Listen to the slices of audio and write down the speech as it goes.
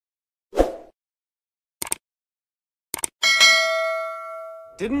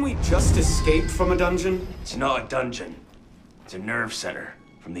Didn't we just escape from a dungeon? It's not a dungeon. It's a nerve center.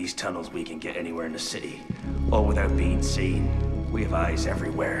 From these tunnels we can get anywhere in the city, all without being seen. We have eyes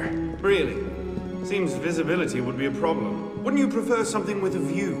everywhere. Really? Seems visibility would be a problem. Wouldn't you prefer something with a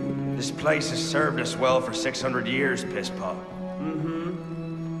view? This place has served us well for 600 years, Pisspot.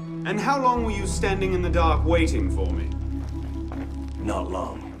 Mm-hmm. And how long were you standing in the dark waiting for me? Not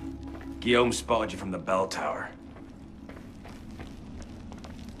long. Guillaume spotted you from the bell tower.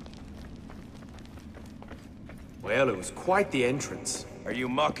 Well, it was quite the entrance. Are you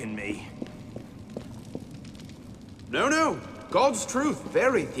mocking me? No, no. God's truth.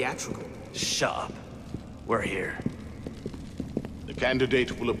 Very theatrical. Shut up. We're here. The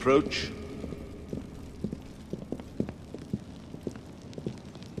candidate will approach.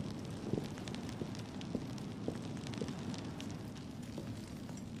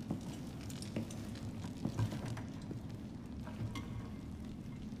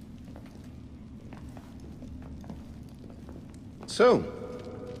 So,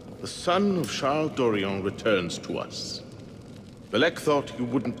 the son of Charles Dorion returns to us. Belek thought you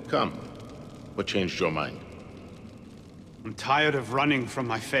wouldn't come. What changed your mind? I'm tired of running from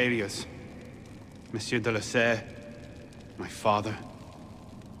my failures. Monsieur de la Serre, my father.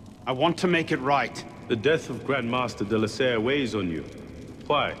 I want to make it right. The death of Grandmaster de la Serre weighs on you.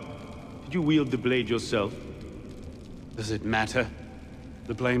 Why? Did you wield the blade yourself? Does it matter?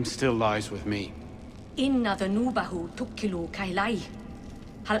 The blame still lies with me. إن ذنوبه تكل كيلاي.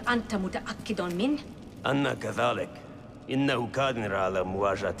 هل أنت متأكد من؟ أنا كذلك. إنه قادر على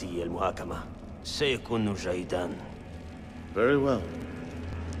مواجهة المحاكمة. سيكون جيدا. Very well.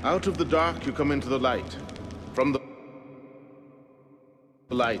 Out of the dark you come into the light. From the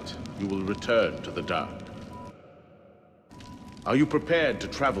light you will return to the dark. Are you prepared to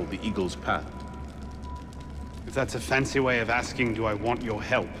travel the Eagle's path? If that's a fancy way of asking, do I want your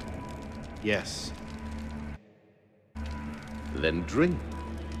help? Yes. Then drink.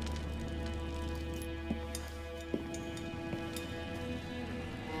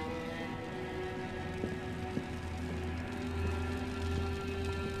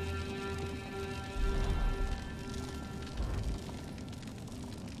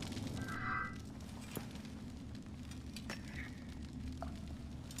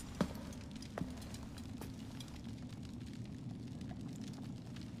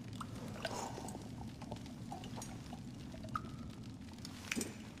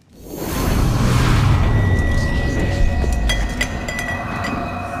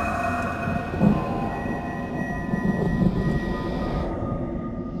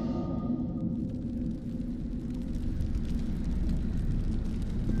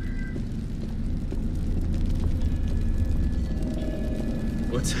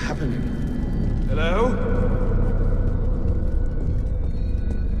 What's happening? Hello?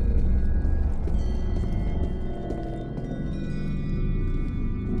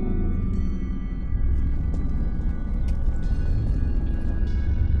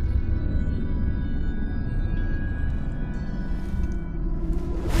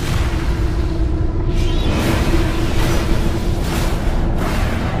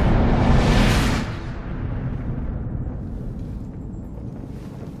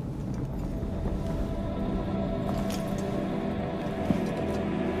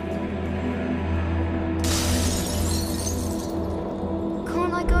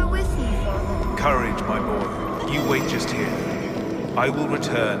 Courage, my boy. You wait just here. I will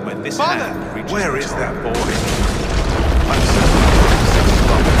return when this hand reaches. Where is that boy? I'm certain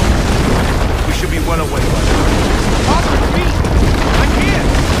we should be well away by now. Father, it's me! I'm here!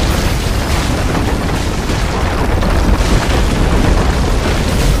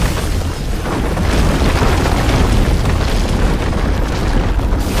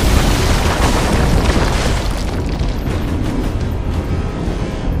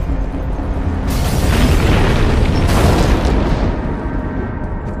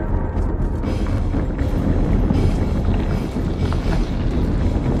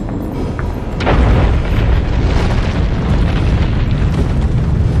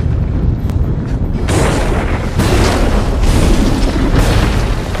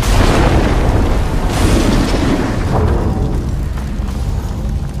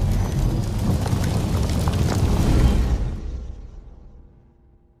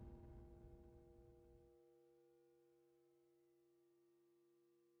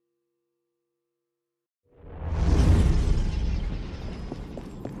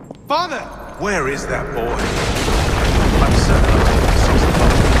 Father! Where is that boy? I'm certain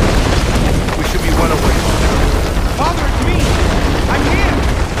we should be well away by now. Father, it's me! I'm here!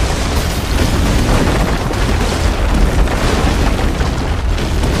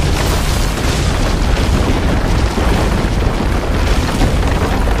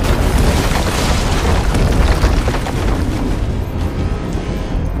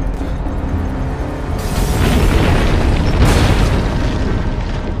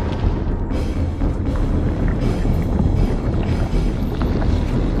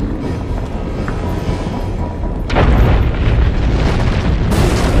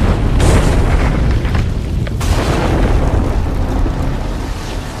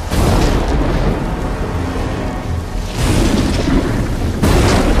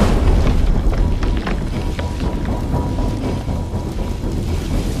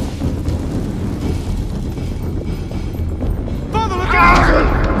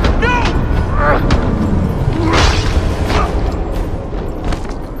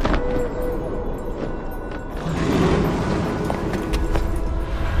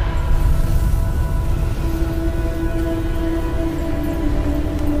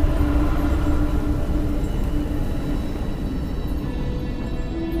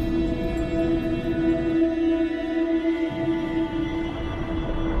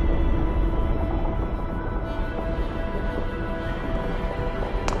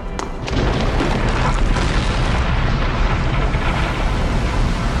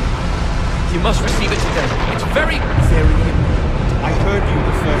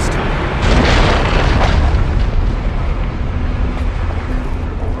 the first time.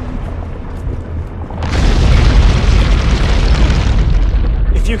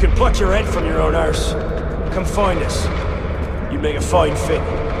 If you can pluck your head from your own arse, come find us. You make a fine fit.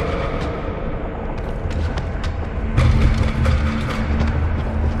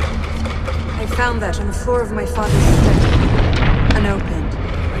 I found that on the floor of my father's study. Unopened.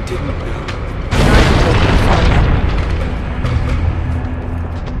 I didn't know.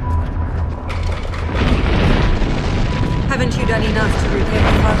 Haven't you done enough to repay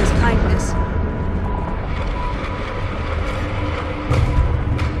my father's kindness?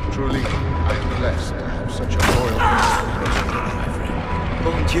 Truly, I am blessed to have such a loyal my friend.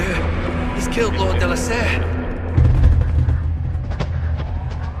 Mon Dieu! He's killed Lord de la Serre!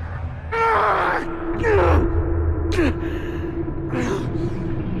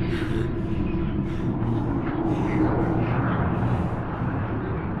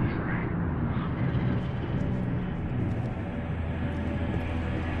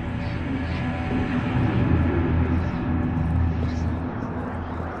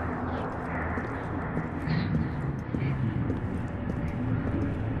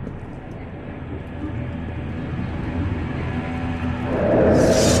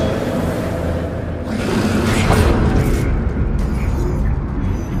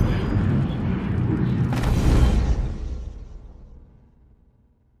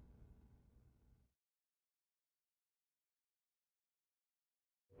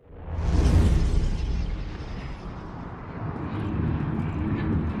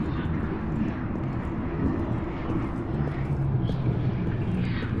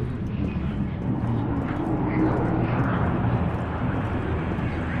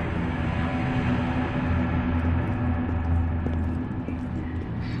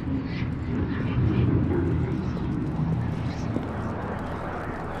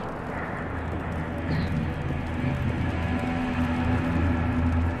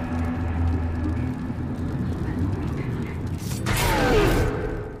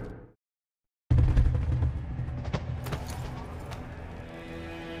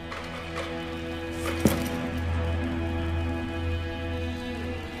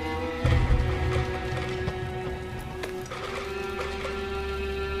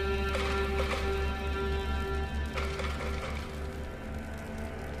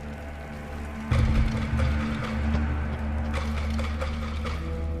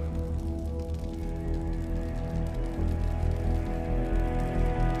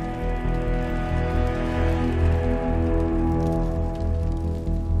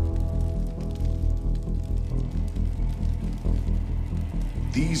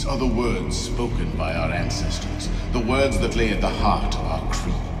 These are the words spoken by our ancestors, the words that lay at the heart of our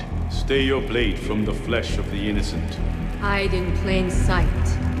creed. Stay your blade from the flesh of the innocent. Hide in plain sight.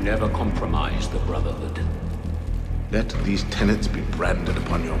 Never compromise the Brotherhood. Let these tenets be branded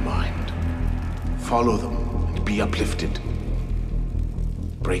upon your mind. Follow them and be uplifted.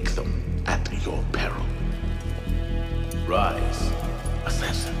 Break them at your peril. Rise,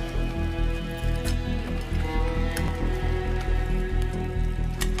 assassin.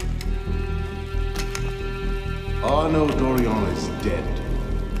 Arno Dorion is dead.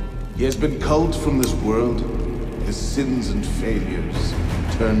 He has been culled from this world, his sins and failures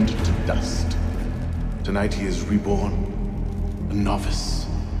turned to dust. Tonight he is reborn, a novice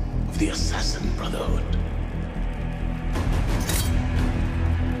of the Assassin Brotherhood.